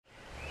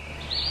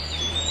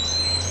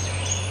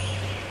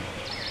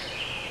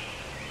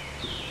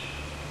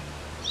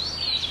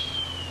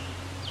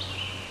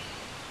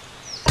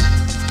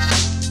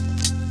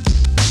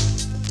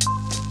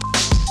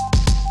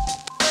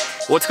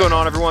What's going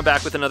on, everyone?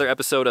 Back with another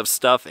episode of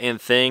Stuff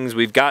and Things.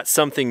 We've got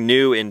something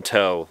new in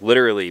tow,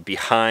 literally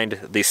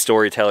behind the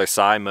Storyteller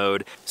side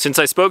mode. Since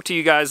I spoke to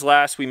you guys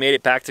last, we made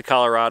it back to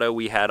Colorado.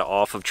 We had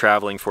off of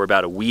traveling for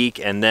about a week,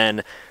 and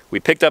then we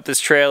picked up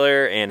this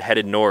trailer and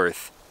headed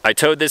north. I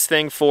towed this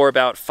thing for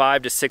about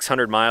 500 to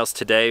 600 miles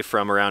today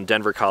from around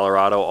Denver,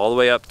 Colorado, all the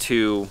way up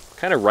to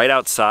kind of right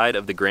outside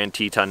of the Grand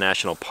Teton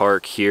National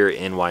Park here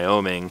in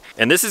Wyoming.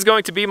 And this is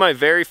going to be my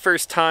very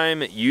first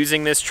time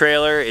using this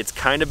trailer. It's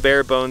kind of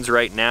bare bones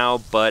right now,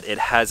 but it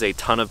has a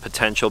ton of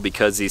potential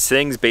because these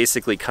things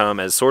basically come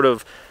as sort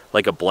of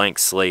like a blank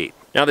slate.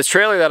 Now, this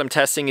trailer that I'm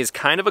testing is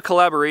kind of a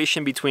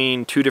collaboration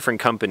between two different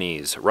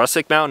companies.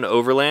 Rustic Mountain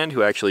Overland,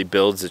 who actually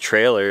builds the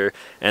trailer,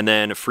 and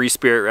then Free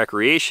Spirit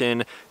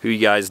Recreation, who you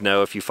guys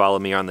know if you follow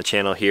me on the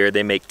channel here.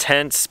 They make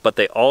tents, but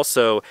they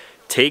also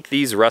take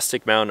these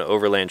Rustic Mountain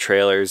Overland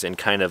trailers and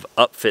kind of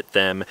upfit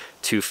them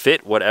to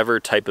fit whatever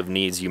type of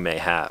needs you may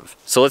have.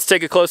 So let's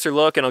take a closer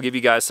look and I'll give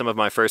you guys some of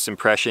my first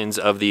impressions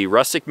of the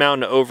Rustic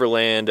Mountain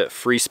Overland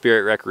Free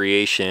Spirit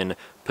Recreation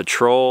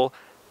Patrol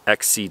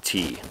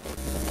XCT.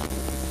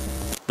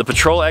 The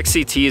Patrol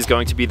XCT is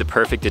going to be the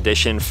perfect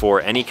addition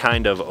for any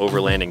kind of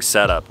overlanding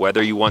setup,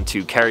 whether you want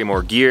to carry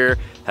more gear,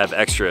 have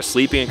extra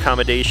sleeping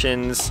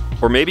accommodations,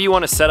 or maybe you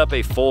want to set up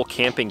a full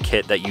camping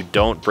kit that you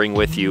don't bring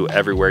with you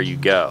everywhere you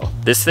go.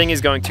 This thing is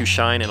going to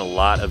shine in a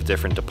lot of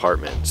different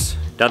departments.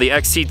 Now, the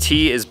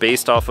XCT is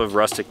based off of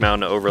Rustic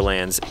Mountain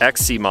Overland's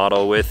XC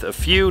model with a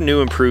few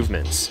new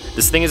improvements.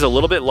 This thing is a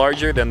little bit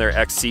larger than their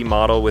XC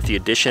model with the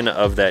addition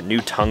of that new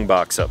tongue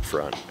box up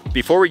front.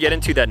 Before we get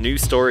into that new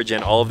storage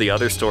and all of the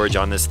other storage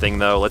on this thing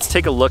though, let's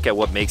take a look at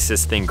what makes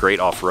this thing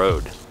great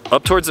off-road.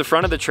 Up towards the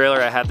front of the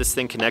trailer, I have this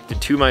thing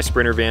connected to my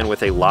Sprinter van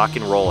with a lock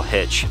and roll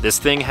hitch. This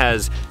thing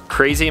has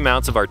crazy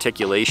amounts of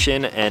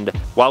articulation, and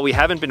while we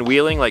haven't been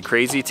wheeling like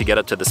crazy to get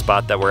up to the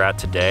spot that we're at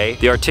today,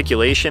 the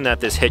articulation that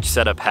this hitch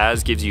setup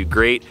has gives you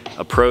great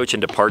approach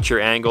and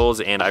departure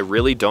angles, and I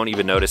really don't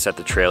even notice that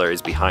the trailer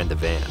is behind the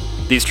van.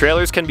 These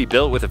trailers can be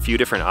built with a few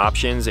different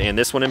options, and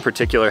this one in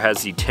particular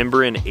has the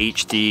Timberin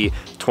HD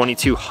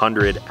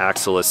 2200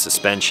 axle-less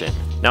suspension.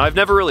 Now, I've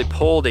never really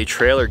pulled a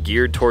trailer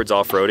geared towards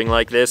off-roading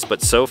like this,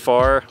 but so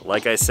far,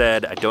 like I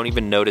said, I don't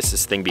even notice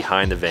this thing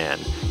behind the van.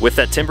 With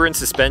that Timberin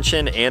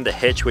suspension and the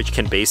hitch, which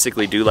can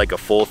basically do like a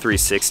full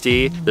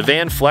 360, the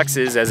van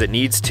flexes as it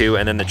needs to,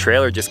 and then the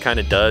trailer just kind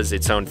of does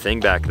its own thing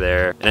back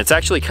there. And it's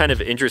actually kind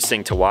of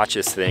interesting to watch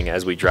this thing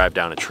as we drive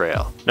down a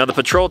trail. Now, the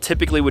Patrol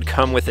typically would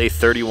come with a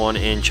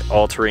 31-inch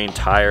all-terrain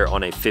tire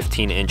on a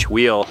 15-inch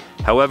wheel.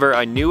 However,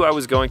 I knew I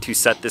was going to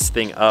set this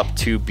thing up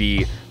to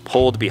be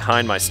pulled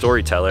behind my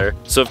Storyteller,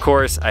 so of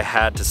course I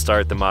had to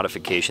start the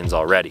modifications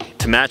already.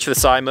 To match the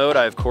side mode,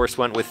 I of course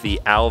went with the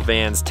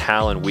Alvan's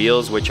Talon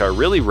wheels, which are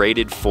really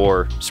rated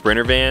for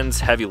Sprinter vans,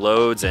 heavy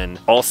loads, and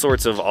all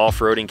sorts of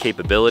off-roading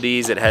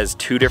capabilities. It has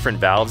two different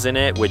valves in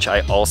it, which I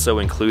also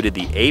included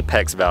the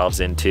Apex valves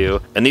into,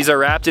 and these are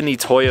wrapped in the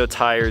Toyo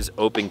Tires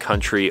Open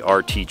Country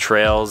RT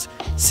Trails.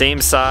 Same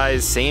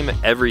size, same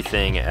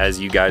everything as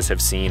you guys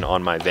have seen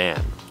on my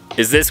van.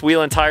 Is this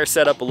wheel and tire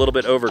setup a little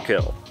bit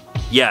overkill?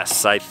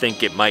 Yes, I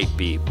think it might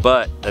be,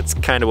 but that's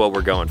kind of what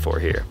we're going for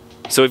here.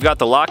 So we've got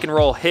the lock and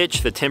roll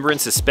hitch, the Timberin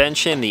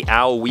suspension, the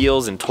Owl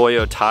wheels and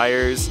Toyo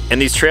tires.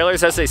 And these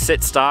trailers as they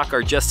sit stock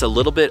are just a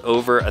little bit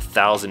over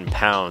 1,000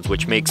 pounds,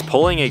 which makes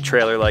pulling a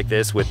trailer like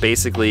this with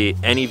basically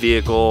any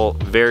vehicle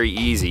very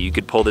easy. You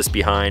could pull this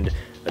behind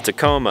a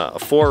Tacoma, a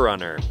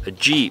 4Runner, a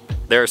Jeep.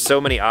 There are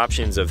so many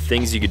options of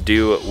things you could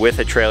do with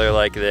a trailer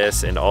like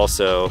this, and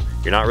also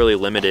you're not really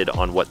limited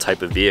on what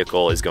type of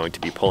vehicle is going to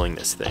be pulling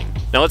this thing.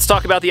 Now let's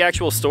talk about the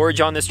actual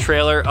storage on this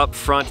trailer. Up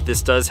front,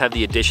 this does have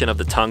the addition of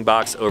the tongue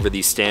box over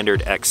the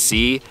standard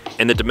XC,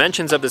 and the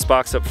dimensions of this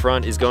box up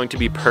front is going to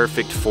be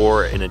perfect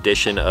for an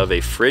addition of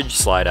a fridge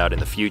slide out in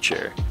the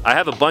future. I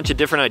have a bunch of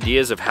different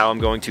ideas of how I'm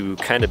going to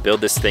kind of build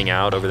this thing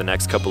out over the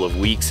next couple of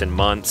weeks and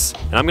months,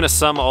 and I'm gonna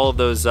sum all of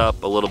those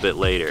up a little bit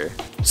later.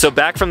 So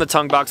back from the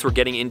tongue box, we're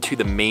getting into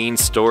the main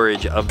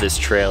storage of this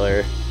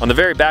trailer. On the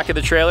very back of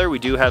the trailer, we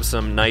do have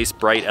some nice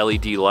bright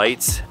LED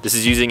lights. This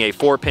is using a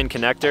 4-pin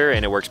connector,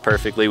 and it works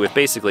perfectly with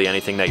basically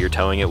anything that you're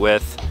towing it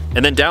with.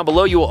 And then down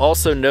below, you will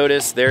also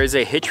notice there is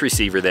a hitch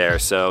receiver there,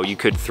 so you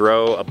could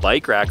throw a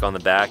bike rack on the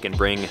back and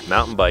bring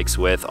mountain bikes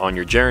with on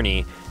your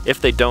journey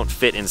if they don't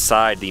fit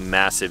inside the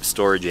massive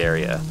storage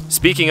area.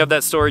 Speaking of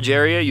that storage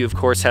area, you of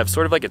course have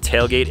sort of like a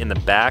tailgate in the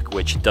back,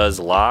 which does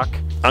lock.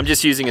 I'm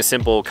just using a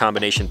simple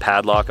combination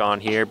padlock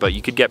on here, but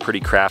you could get pretty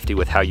crafty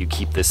with how you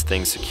keep this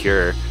thing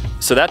secure.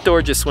 So that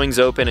door just swings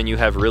open and you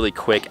have really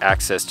quick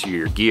access to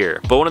your gear.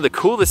 But one of the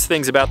coolest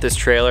things about this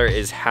trailer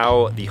is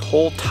how the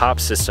whole top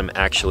system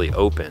actually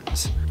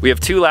opens. We have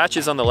two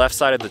latches on the left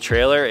side of the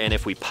trailer, and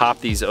if we pop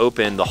these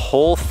open, the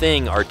whole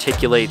thing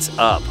articulates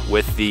up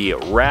with the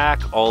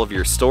rack, all of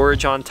your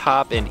storage on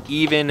top, and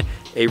even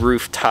a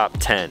rooftop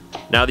tent.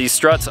 Now these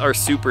struts are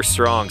super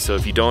strong, so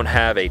if you don't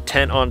have a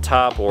tent on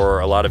top or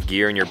a lot of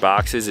gear in your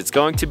boxes, it's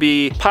going to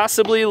be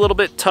possibly a little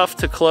bit tough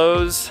to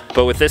close.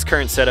 But with this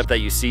current setup that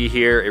you see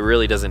here, it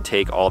really doesn't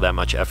take all that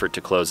much effort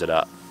to close it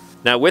up.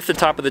 Now with the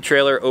top of the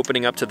trailer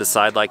opening up to the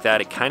side like that,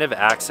 it kind of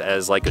acts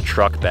as like a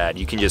truck bed.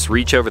 You can just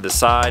reach over the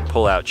side,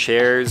 pull out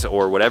chairs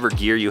or whatever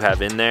gear you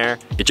have in there.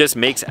 It just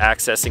makes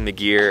accessing the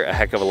gear a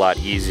heck of a lot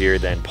easier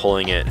than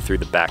pulling it through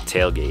the back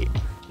tailgate.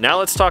 Now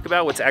let's talk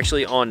about what's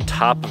actually on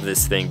top of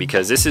this thing,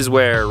 because this is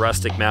where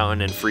Rustic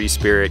Mountain and Free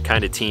Spirit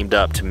kind of teamed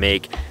up to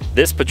make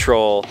this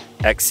Patrol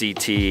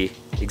XCT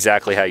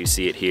exactly how you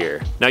see it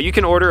here. Now you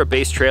can order a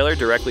base trailer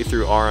directly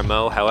through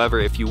RMO. However,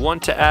 if you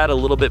want to add a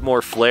little bit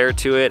more flair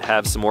to it,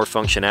 have some more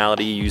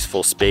functionality,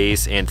 useful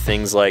space, and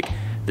things like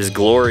this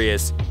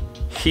glorious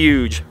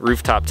huge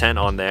rooftop tent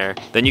on there,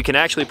 then you can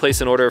actually place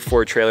an order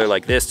for a trailer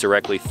like this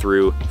directly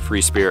through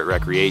Free Spirit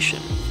Recreation.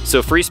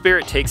 So Free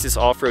Spirit takes this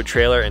off-road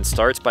trailer and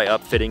starts by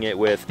upfitting it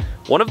with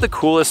one of the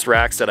coolest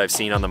racks that I've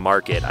seen on the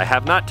market. I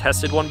have not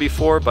tested one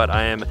before, but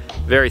I am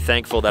very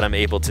thankful that I'm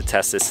able to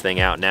test this thing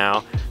out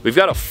now. We've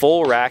got a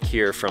full rack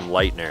here from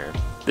Lightner.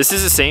 This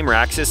is the same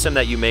rack system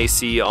that you may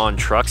see on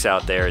trucks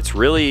out there. It's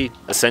really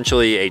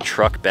essentially a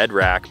truck bed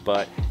rack,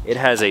 but it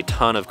has a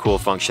ton of cool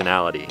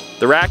functionality.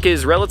 The rack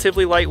is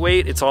relatively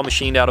lightweight, it's all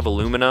machined out of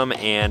aluminum,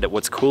 and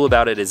what's cool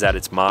about it is that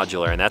it's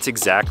modular, and that's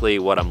exactly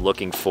what I'm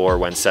looking for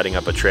when setting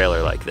up a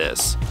trailer like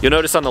this. You'll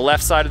notice on the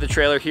left side of the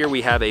trailer here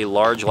we have a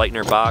large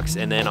Lightner box,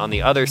 and then on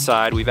the other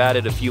side we've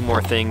added a few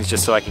more things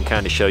just so I can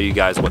kind of show you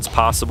guys what's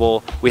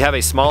possible. We have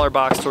a smaller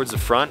box towards the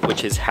front,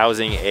 which is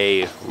housing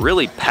a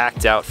really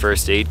packed out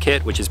first aid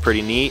kit, which is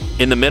pretty neat.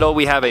 In the middle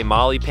we have a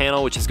molly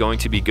panel, which is going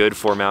to be good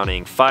for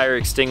mounting fire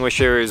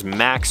extinguishers,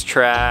 max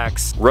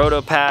tracks,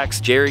 roto packs,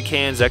 jerry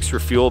cans, extra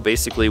fuel,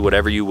 basically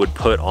whatever you would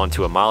put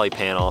onto a molly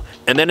panel.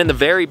 And then in the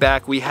very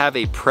back we have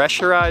a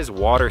pressurized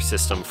water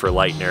system for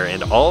Lightner,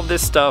 and all of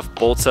this stuff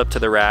bolts up to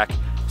the rack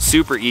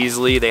super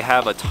easily. They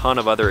have a ton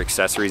of other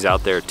accessories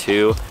out there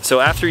too. So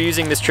after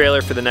using this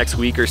trailer for the next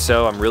week or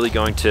so, I'm really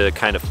going to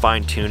kind of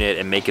fine tune it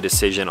and make a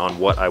decision on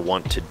what I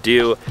want to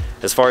do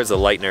as far as the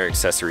Lightner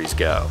accessories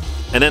go.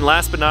 And then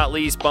last but not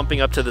least, bumping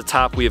up to the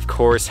top, we of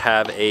course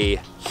have a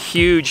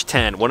huge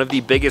tent, one of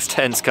the biggest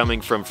tents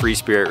coming from Free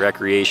Spirit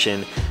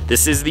Recreation.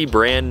 This is the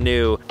brand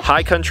new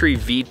High Country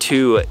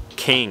V2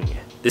 King.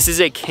 This is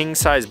a king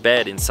size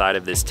bed inside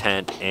of this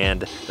tent,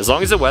 and as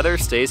long as the weather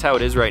stays how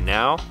it is right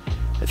now,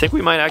 I think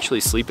we might actually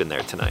sleep in there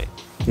tonight.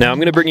 Now I'm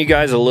gonna bring you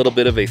guys a little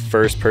bit of a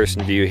first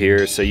person view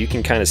here so you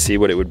can kind of see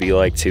what it would be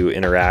like to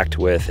interact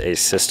with a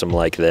system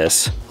like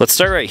this. Let's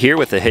start right here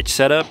with the hitch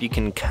setup. You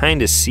can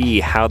kind of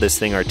see how this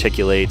thing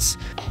articulates.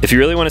 If you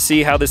really want to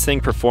see how this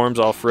thing performs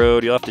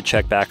off-road, you'll have to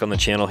check back on the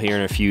channel here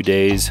in a few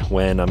days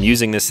when I'm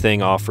using this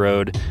thing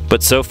off-road.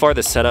 But so far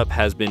the setup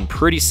has been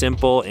pretty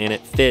simple and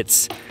it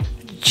fits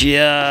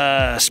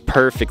just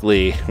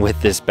perfectly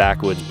with this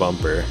backwoods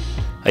bumper.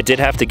 I did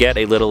have to get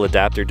a little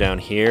adapter down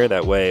here,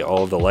 that way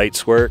all of the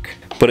lights work,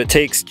 but it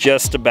takes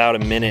just about a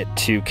minute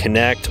to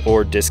connect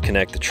or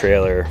disconnect the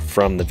trailer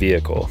from the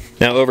vehicle.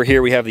 Now over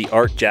here we have the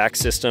arc jack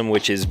system,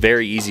 which is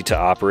very easy to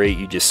operate.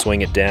 You just swing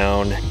it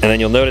down, and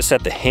then you'll notice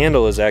that the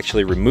handle is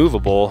actually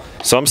removable.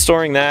 So I'm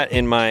storing that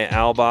in my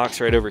owl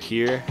box right over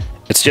here.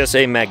 It's just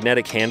a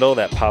magnetic handle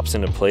that pops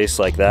into place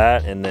like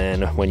that, and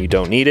then when you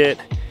don't need it,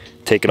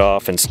 take it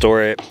off and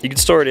store it. You can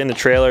store it in the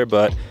trailer,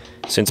 but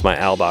since my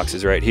owl box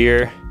is right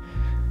here,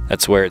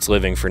 that's where it's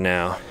living for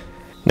now.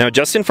 Now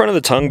just in front of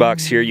the tongue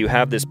box here, you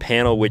have this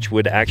panel which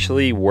would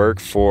actually work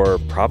for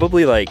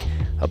probably like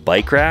a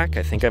bike rack.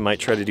 I think I might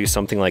try to do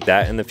something like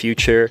that in the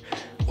future,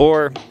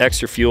 or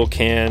extra fuel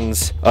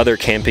cans, other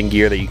camping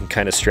gear that you can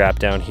kind of strap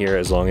down here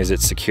as long as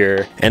it's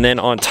secure. And then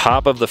on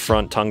top of the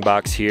front tongue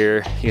box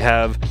here, you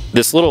have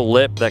this little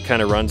lip that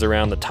kind of runs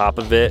around the top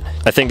of it.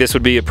 I think this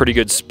would be a pretty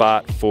good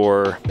spot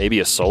for maybe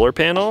a solar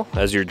panel.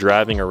 As you're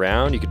driving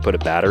around, you could put a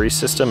battery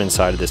system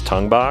inside of this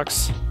tongue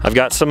box. I've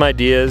got some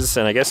ideas,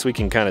 and I guess we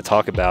can kind of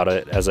talk about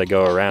it as I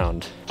go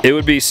around. It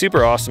would be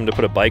super awesome to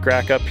put a bike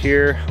rack up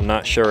here. I'm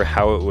not sure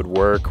how it would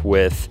work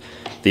with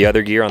the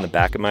other gear on the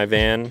back of my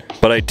van,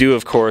 but I do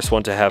of course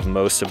want to have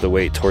most of the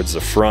weight towards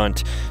the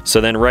front. So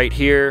then right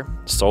here,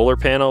 solar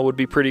panel would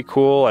be pretty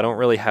cool. I don't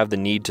really have the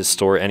need to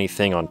store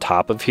anything on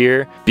top of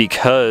here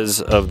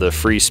because of the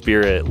Free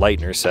Spirit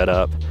Lightner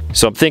setup.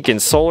 So I'm thinking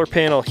solar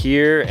panel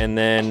here, and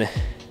then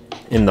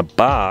in the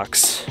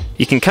box,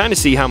 you can kind of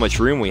see how much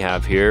room we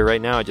have here.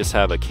 Right now I just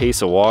have a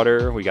case of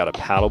water, we got a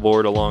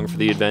paddleboard along for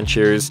the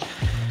adventures,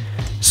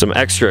 some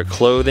extra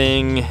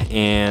clothing,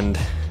 and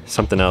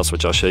something else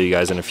which I'll show you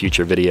guys in a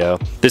future video.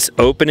 This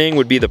opening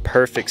would be the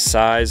perfect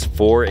size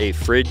for a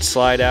fridge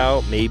slide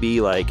out, maybe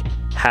like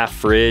half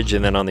fridge,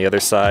 and then on the other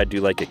side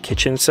do like a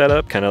kitchen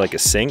setup, kind of like a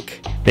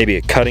sink, maybe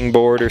a cutting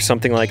board or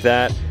something like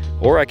that.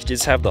 Or I could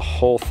just have the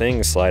whole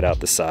thing slide out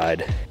the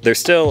side. There's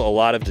still a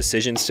lot of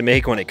decisions to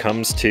make when it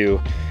comes to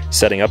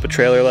setting up a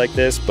trailer like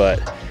this,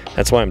 but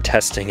that's why I'm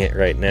testing it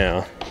right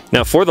now.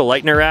 Now for the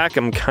Lightner rack,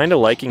 I'm kind of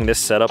liking this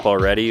setup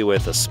already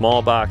with a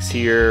small box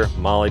here,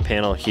 molly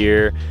panel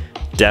here,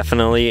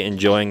 definitely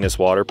enjoying this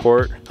water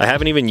port. I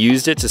haven't even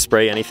used it to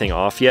spray anything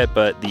off yet,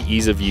 but the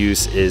ease of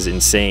use is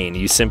insane.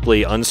 You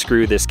simply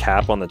unscrew this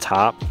cap on the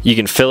top. You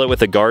can fill it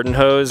with a garden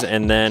hose,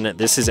 and then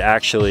this is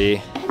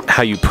actually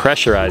how you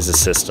pressurize the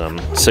system.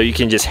 So you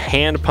can just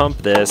hand pump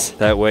this,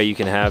 that way you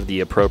can have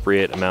the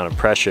appropriate amount of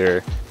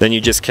pressure. Then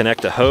you just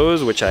connect a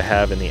hose, which I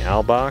have in the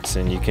owl box,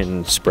 and you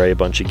can spray a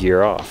bunch of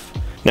gear off.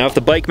 Now, if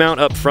the bike mount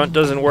up front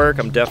doesn't work,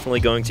 I'm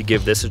definitely going to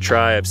give this a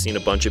try. I've seen a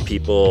bunch of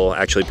people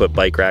actually put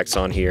bike racks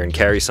on here and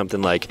carry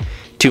something like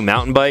 2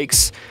 mountain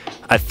bikes.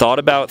 I thought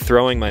about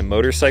throwing my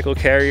motorcycle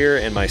carrier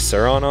and my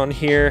Sur-On on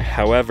here.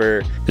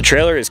 However, the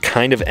trailer is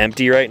kind of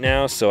empty right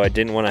now, so I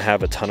didn't want to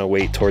have a ton of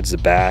weight towards the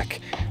back.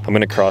 I'm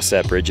going to cross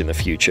that bridge in the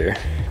future.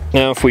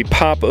 Now, if we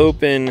pop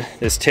open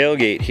this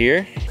tailgate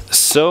here,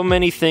 so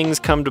many things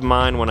come to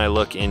mind when I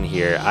look in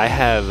here. I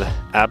have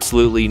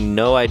absolutely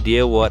no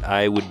idea what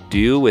I would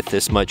do with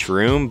this much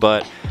room,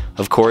 but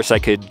of course I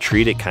could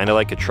treat it kind of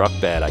like a truck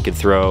bed. I could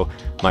throw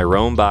my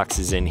Roam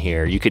boxes in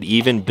here. You could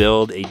even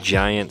build a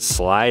giant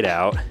slide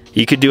out.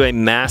 You could do a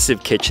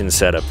massive kitchen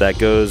setup that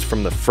goes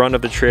from the front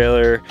of the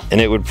trailer, and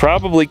it would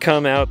probably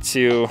come out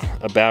to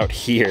about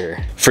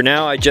here. For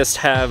now, I just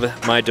have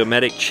my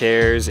Dometic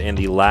chairs and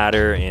the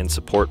ladder and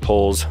support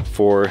poles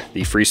for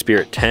the Free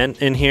Spirit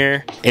tent in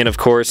here. And of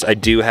course, I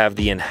do have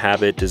the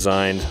Inhabit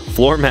designed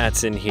floor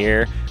mats in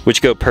here,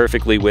 which go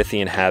perfectly with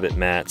the Inhabit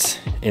mats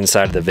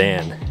inside of the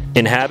van.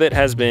 Inhabit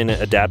has been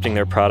adapting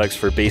their products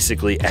for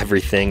basically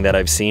everything that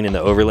I've seen in the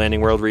overlanding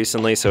world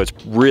recently, so it's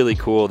really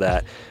cool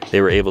that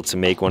they were able to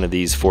make one of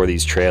these for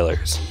these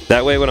trailers.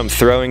 That way when I'm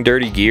throwing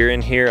dirty gear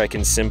in here, I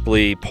can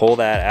simply pull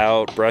that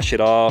out, brush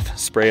it off,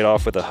 spray it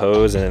off with a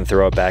hose, and then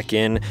throw it back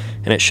in,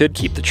 and it should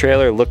keep the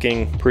trailer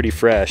looking pretty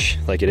fresh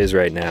like it is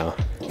right now.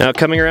 Now,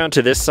 coming around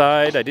to this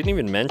side, I didn't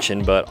even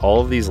mention, but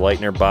all of these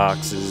Lightner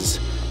boxes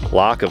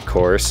lock, of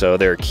course, so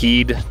they're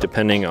keyed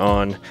depending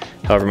on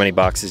however many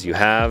boxes you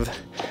have.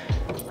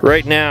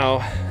 Right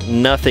now,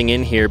 nothing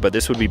in here, but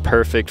this would be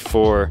perfect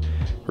for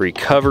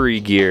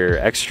recovery gear,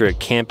 extra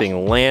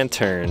camping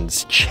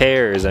lanterns,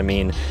 chairs. I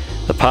mean,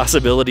 the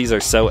possibilities are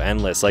so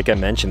endless. Like I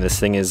mentioned, this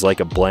thing is like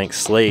a blank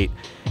slate,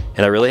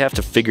 and I really have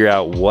to figure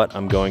out what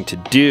I'm going to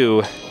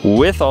do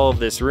with all of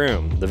this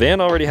room. The van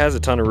already has a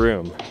ton of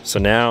room, so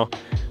now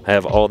I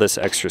have all this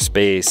extra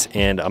space,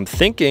 and I'm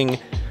thinking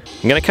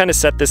I'm gonna kind of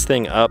set this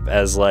thing up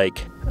as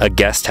like a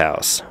guest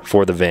house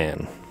for the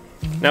van.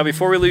 Now,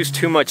 before we lose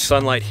too much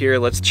sunlight here,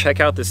 let's check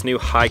out this new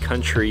High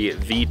Country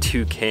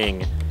V2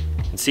 King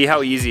and see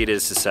how easy it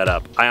is to set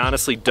up. I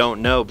honestly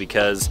don't know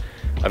because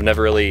I've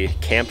never really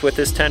camped with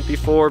this tent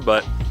before,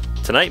 but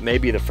tonight may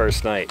be the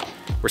first night.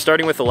 We're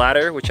starting with the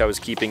ladder, which I was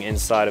keeping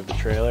inside of the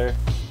trailer.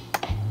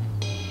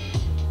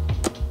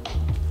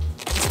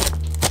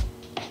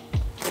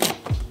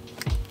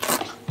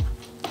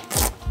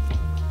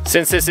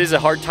 Since this is a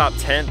hardtop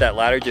tent, that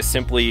ladder just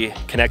simply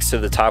connects to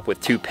the top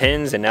with 2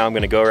 pins, and now I'm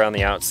going to go around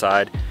the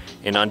outside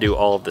and undo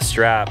all of the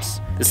straps.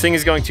 This thing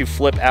is going to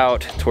flip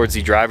out towards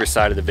the driver's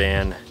side of the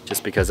van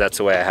just because that's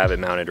the way I have it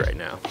mounted right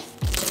now.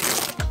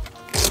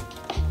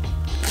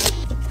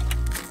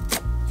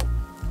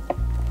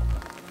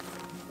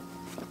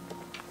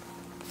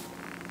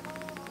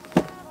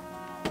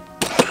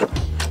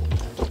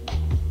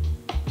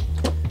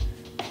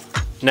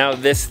 Now,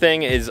 this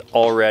thing is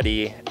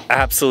already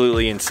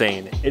absolutely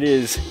insane. It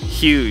is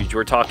huge.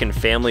 We're talking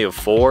family of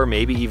 4,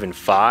 maybe even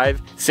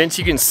 5. Since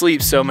you can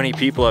sleep so many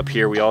people up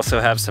here, we also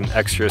have some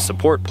extra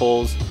support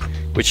poles,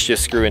 which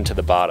just screw into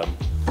the bottom.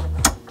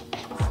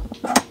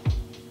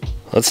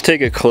 Let's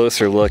take a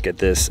closer look at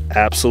this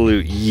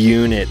absolute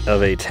unit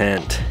of a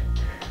tent.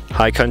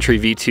 High Country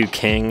V2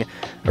 King.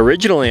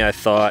 Originally, I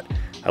thought,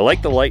 I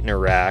like the Lightner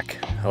rack.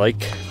 I like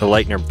the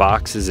Lightner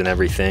boxes and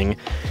everything.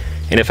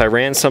 And if I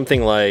ran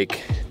something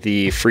like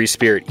the Free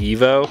Spirit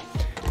Evo,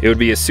 it would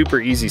be a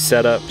super easy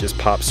setup, just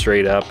pop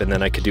straight up, and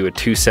then I could do a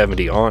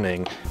 270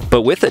 awning.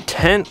 But with a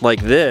tent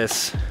like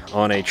this,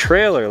 on a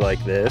trailer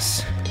like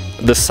this,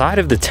 the side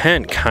of the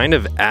tent kind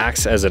of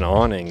acts as an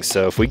awning.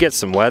 So if we get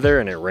some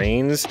weather and it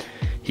rains,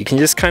 you can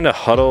just kind of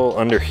huddle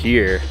under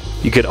here.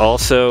 You could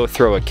also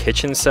throw a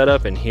kitchen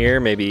setup in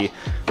here, maybe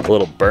a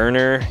little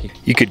burner.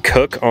 You could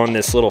cook on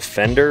this little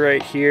fender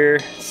right here.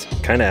 It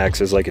kind of acts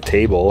as like a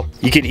table.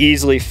 You could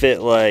easily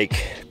fit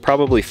like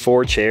probably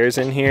 4 chairs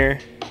in here.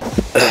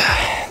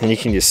 And you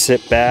can just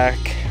sit back,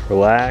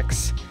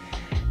 relax,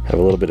 have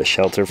a little bit of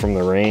shelter from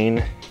the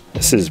rain.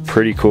 This is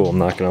pretty cool, I'm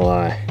not gonna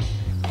lie.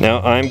 Now,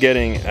 I'm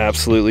getting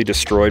absolutely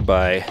destroyed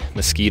by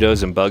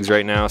mosquitoes and bugs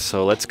right now,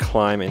 so let's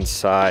climb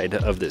inside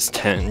of this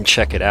tent and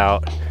check it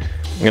out.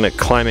 I'm gonna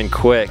climb in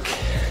quick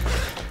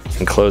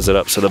and close it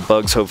up so the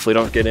bugs hopefully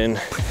don't get in.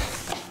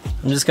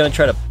 I'm just gonna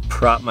try to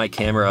prop my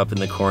camera up in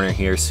the corner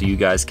here so you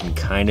guys can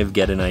kind of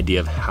get an idea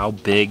of how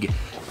big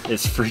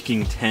this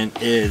freaking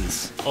tent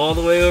is. All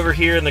the way over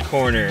here in the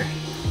corner.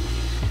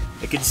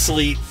 I could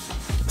sleep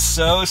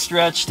so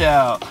stretched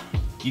out.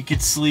 You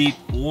could sleep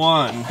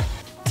 1,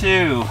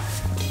 2,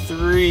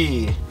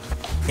 3,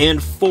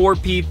 and 4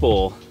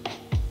 people,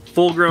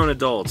 full-grown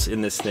adults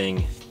in this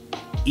thing.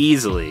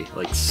 easily,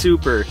 like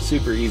super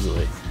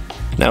easily.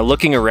 Now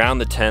looking around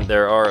the tent,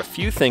 there are a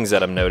few things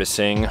that I'm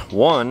noticing.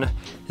 One,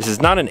 this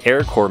is not an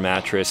air core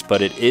mattress,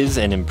 but it is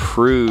an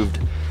improved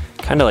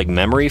kind of like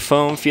memory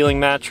foam feeling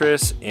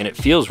mattress, and it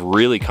feels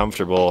really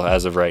comfortable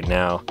as of right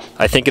now.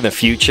 I think in the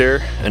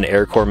future, an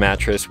air core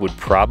mattress would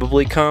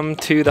probably come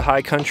to the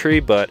high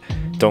country, but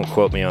don't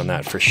quote me on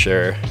that for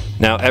sure.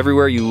 Now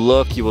everywhere you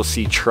look, you will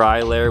see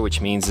tri-layer, which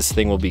means this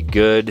thing will be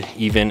good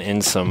even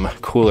in some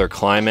cooler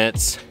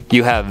climates.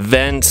 You have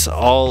vents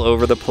all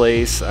over the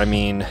place. I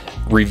mean,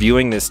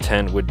 reviewing this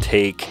tent would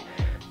take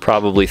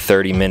probably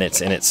 30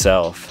 minutes in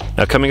itself.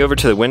 Now coming over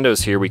to the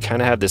windows here, we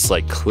kind of have this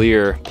like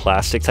clear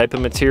plastic type of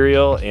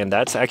material, and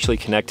that's actually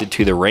connected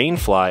to the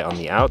rainfly on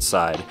the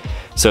outside.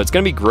 So it's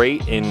gonna be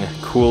great in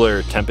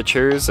cooler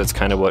temperatures. That's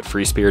kind of what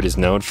Free Spirit is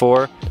known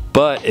for.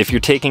 But if you're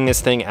taking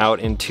this thing out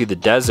into the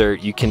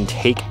desert, you can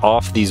take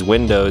off these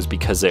windows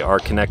because they are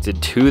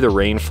connected to the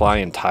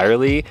rainfly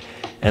entirely.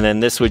 And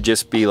then this would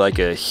just be like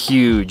a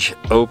huge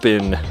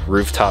open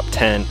rooftop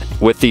tent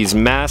with these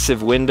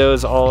massive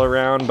windows all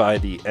around by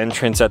the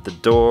entrance at the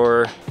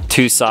door,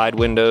 2 side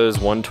windows,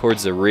 1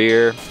 towards the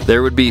rear.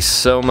 There would be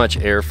so much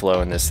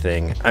airflow in this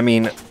thing. I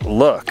mean,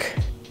 look.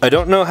 I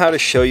don't know how to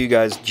show you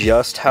guys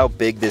just how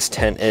big this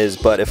tent is,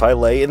 but if I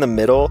lay in the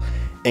middle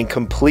and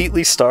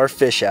completely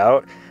starfish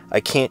out,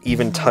 I can't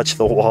even touch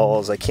the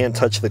walls. I can't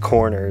touch the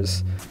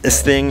corners.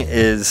 This thing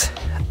is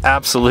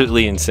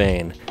absolutely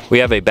insane. We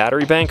have a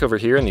battery bank over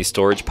here in these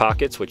storage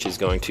pockets, which is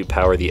going to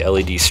power the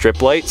LED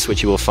strip lights,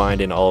 which you will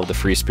find in all of the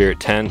Free Spirit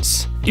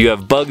tents. You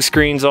have bug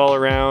screens all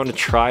around,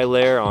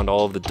 tri-layer on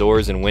all of the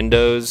doors and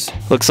windows.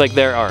 Looks like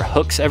there are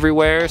hooks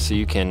everywhere, so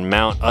you can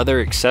mount other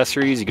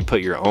accessories. You can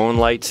put your own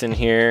lights in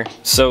here.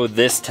 So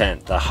this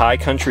tent, the High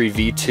Country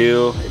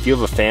V2, if you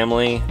have a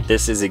family,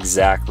 this is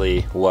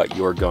exactly what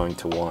you're going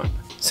to want.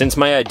 Since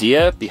my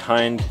idea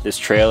behind this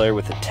trailer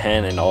with the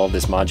tent and all of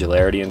this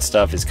modularity and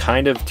stuff is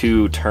kind of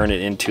to turn it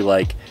into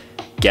like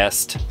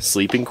guest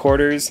sleeping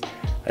quarters,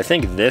 I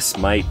think this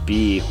might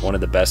be one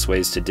of the best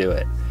ways to do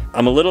it.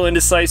 I'm a little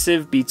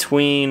indecisive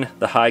between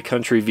the High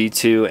Country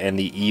V2 and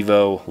the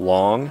Evo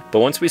Long, but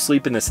once we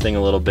sleep in this thing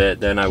a little bit,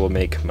 then I will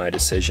make my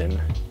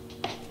decision.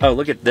 Oh,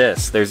 look at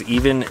this. There's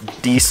even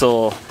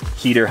diesel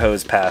heater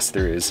hose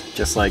pass-throughs,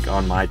 just like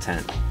on my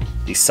tent.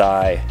 The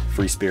Psy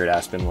Free Spirit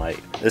Aspen Light.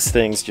 This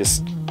thing's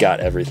just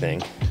got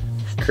everything.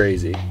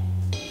 Crazy.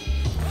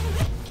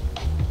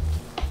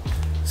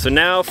 So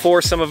now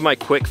for some of my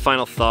quick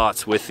final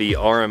thoughts with the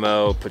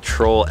RMO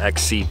Patrol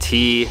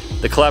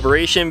XCT. The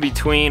collaboration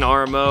between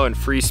RMO and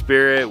Free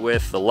Spirit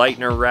with the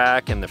Lightner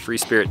rack and the Free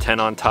Spirit tent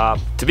on top.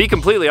 To be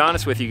completely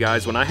honest with you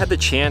guys, when I had the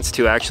chance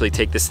to actually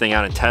take this thing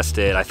out and test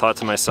it, I thought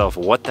to myself,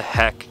 what the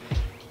heck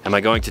am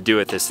I going to do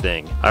with this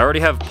thing? I already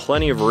have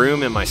plenty of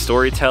room in my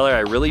Storyteller. I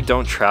really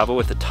don't travel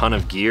with a ton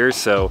of gear,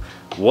 so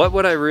what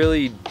would I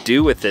really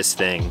do with this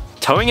thing?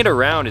 Towing it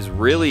around is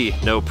really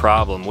no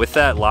problem. With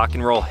that lock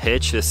and roll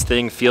hitch, this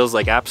thing feels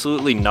like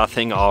absolutely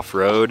nothing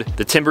off-road.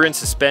 The Timberin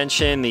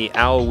suspension, the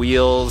Owl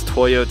wheels,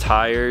 Toyo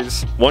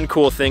tires. One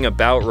cool thing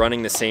about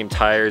running the same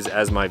tires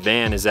as my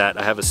van is that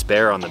I have a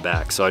spare on the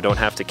back, so I don't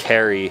have to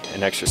carry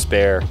an extra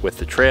spare with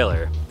the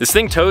trailer. This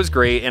thing tows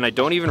great, and I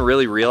don't even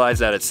really realize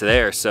that it's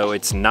there, so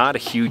it's not a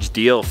huge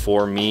deal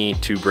for me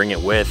to bring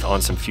it with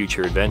on some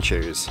future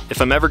adventures.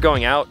 If I'm ever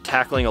going out,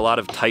 tackling a lot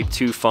of Type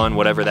 2 fun,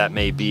 whatever that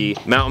may be,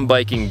 mountain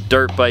biking,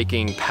 dirt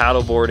biking,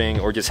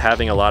 paddleboarding, or just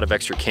having a lot of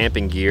extra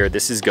camping gear,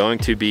 this is going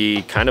to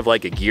be kind of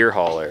like a gear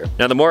hauler.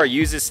 Now, the more I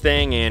use this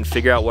thing and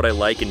figure out what I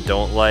like and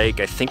don't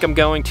like, I think I'm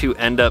going to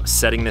end up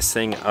setting this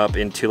thing up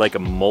into like a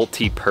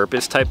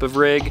multi-purpose type of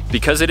rig.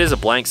 Because it is a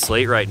blank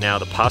slate right now,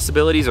 the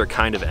possibilities are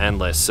kind of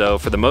endless. So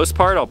for the most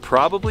part, I'll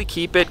probably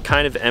keep it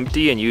kind of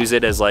empty and use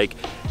it as like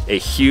a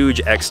huge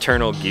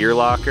external gear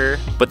locker.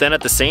 But then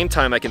at the same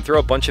time, I can throw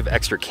a bunch of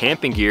extra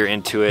camping gear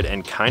into it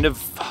and kind of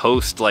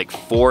host like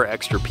 4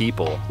 extra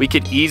people. We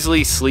could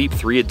easily sleep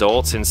 3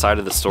 adults inside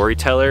of the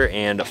Storyteller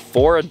and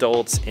 4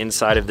 adults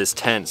inside of this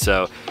tent.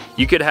 So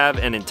you could have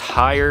an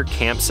entire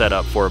camp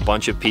setup for a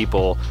bunch of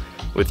people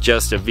with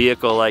just a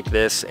vehicle like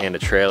this and a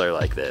trailer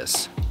like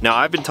this. Now,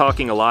 I've been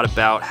talking a lot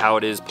about how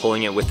it is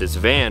pulling it with this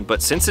van,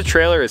 but since the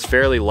trailer is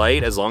fairly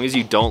light, as long as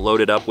you don't load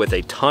it up with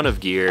a ton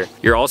of gear,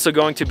 you're also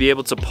going to be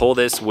able to pull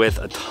this with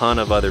a ton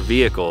of other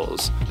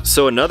vehicles.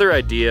 So another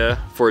idea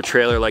for a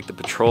trailer like the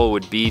Patrol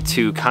would be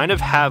to kind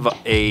of have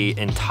an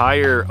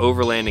entire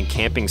overland and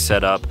camping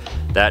setup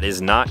that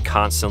is not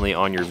constantly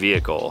on your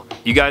vehicle.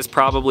 You guys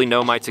probably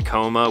know my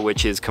Tacoma,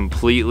 which is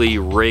completely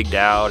rigged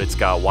out. It's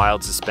got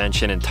wild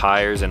suspension and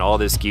tires and all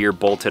this gear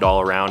bolted all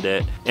around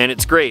it. And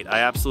it's great, I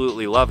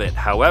absolutely love it.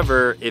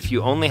 However, if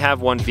you only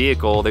have one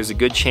vehicle, there's a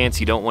good chance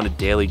you don't want to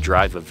daily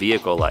drive a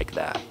vehicle like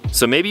that.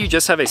 So maybe you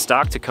just have a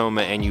stock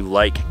Tacoma and you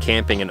like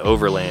camping and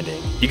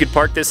overlanding. You could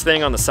park this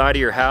thing on the side of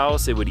your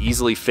house, it would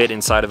easily fit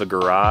inside of a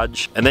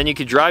garage, and then you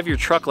could drive your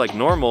truck like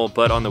normal,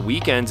 but on the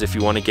weekends if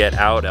you want to get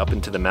out up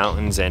into the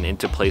mountains and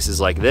into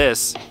places like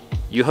this,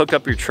 you hook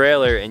up your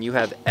trailer and you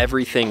have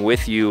everything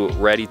with you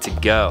ready to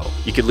go.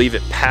 You could leave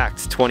it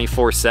packed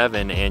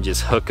 24/7 and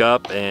just hook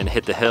up and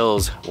hit the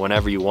hills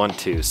whenever you want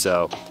to.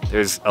 So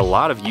there's a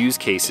lot of use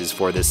cases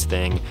for this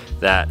thing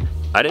that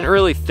I didn't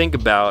really think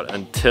about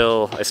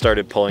until I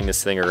started pulling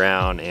this thing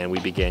around and we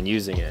began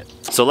using it.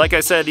 So like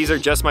I said, these are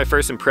just my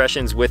first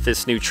impressions with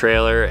this new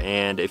trailer,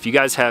 and if you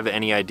guys have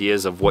any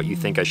ideas of what you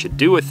think I should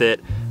do with it,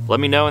 let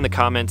me know in the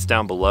comments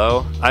down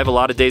below. I have a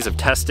lot of days of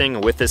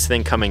testing with this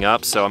thing coming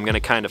up, so I'm gonna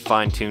kind of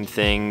fine tune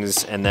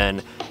things, and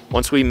then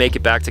once we make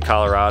it back to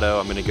Colorado,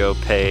 I'm gonna go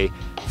pay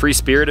Free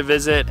Spirit a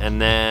visit,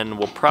 and then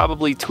we'll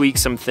probably tweak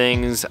some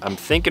things. I'm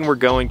thinking we're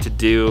going to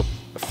do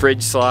a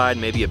fridge slide,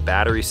 maybe a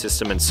battery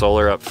system and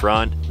solar up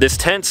front. This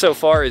tent so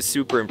far is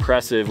super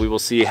impressive. We will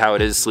see how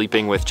it is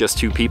sleeping with just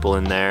 2 people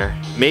in there.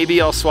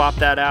 Maybe I'll swap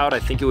that out. I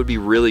think it would be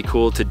really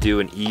cool to do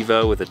an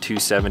Evo with a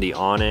 270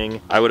 awning.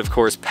 I would of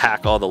course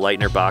pack all the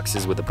Lightner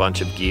boxes with a bunch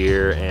of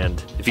gear,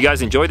 and if you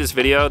guys enjoyed this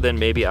video, then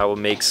maybe I will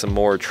make some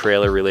more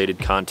trailer related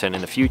content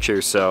in the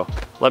future, so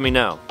let me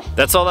know.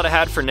 That's all that I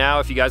had for now.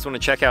 If you guys want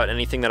to check out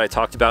anything that I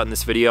talked about in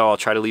this video, I'll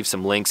try to leave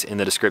some links in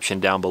the description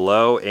down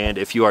below, and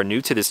if you are new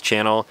to this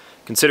channel,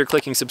 consider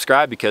clicking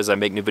subscribe because I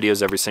make new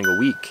videos every single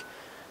week.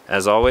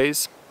 As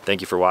always,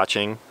 thank you for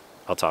watching.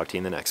 I'll talk to you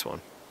in the next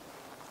one.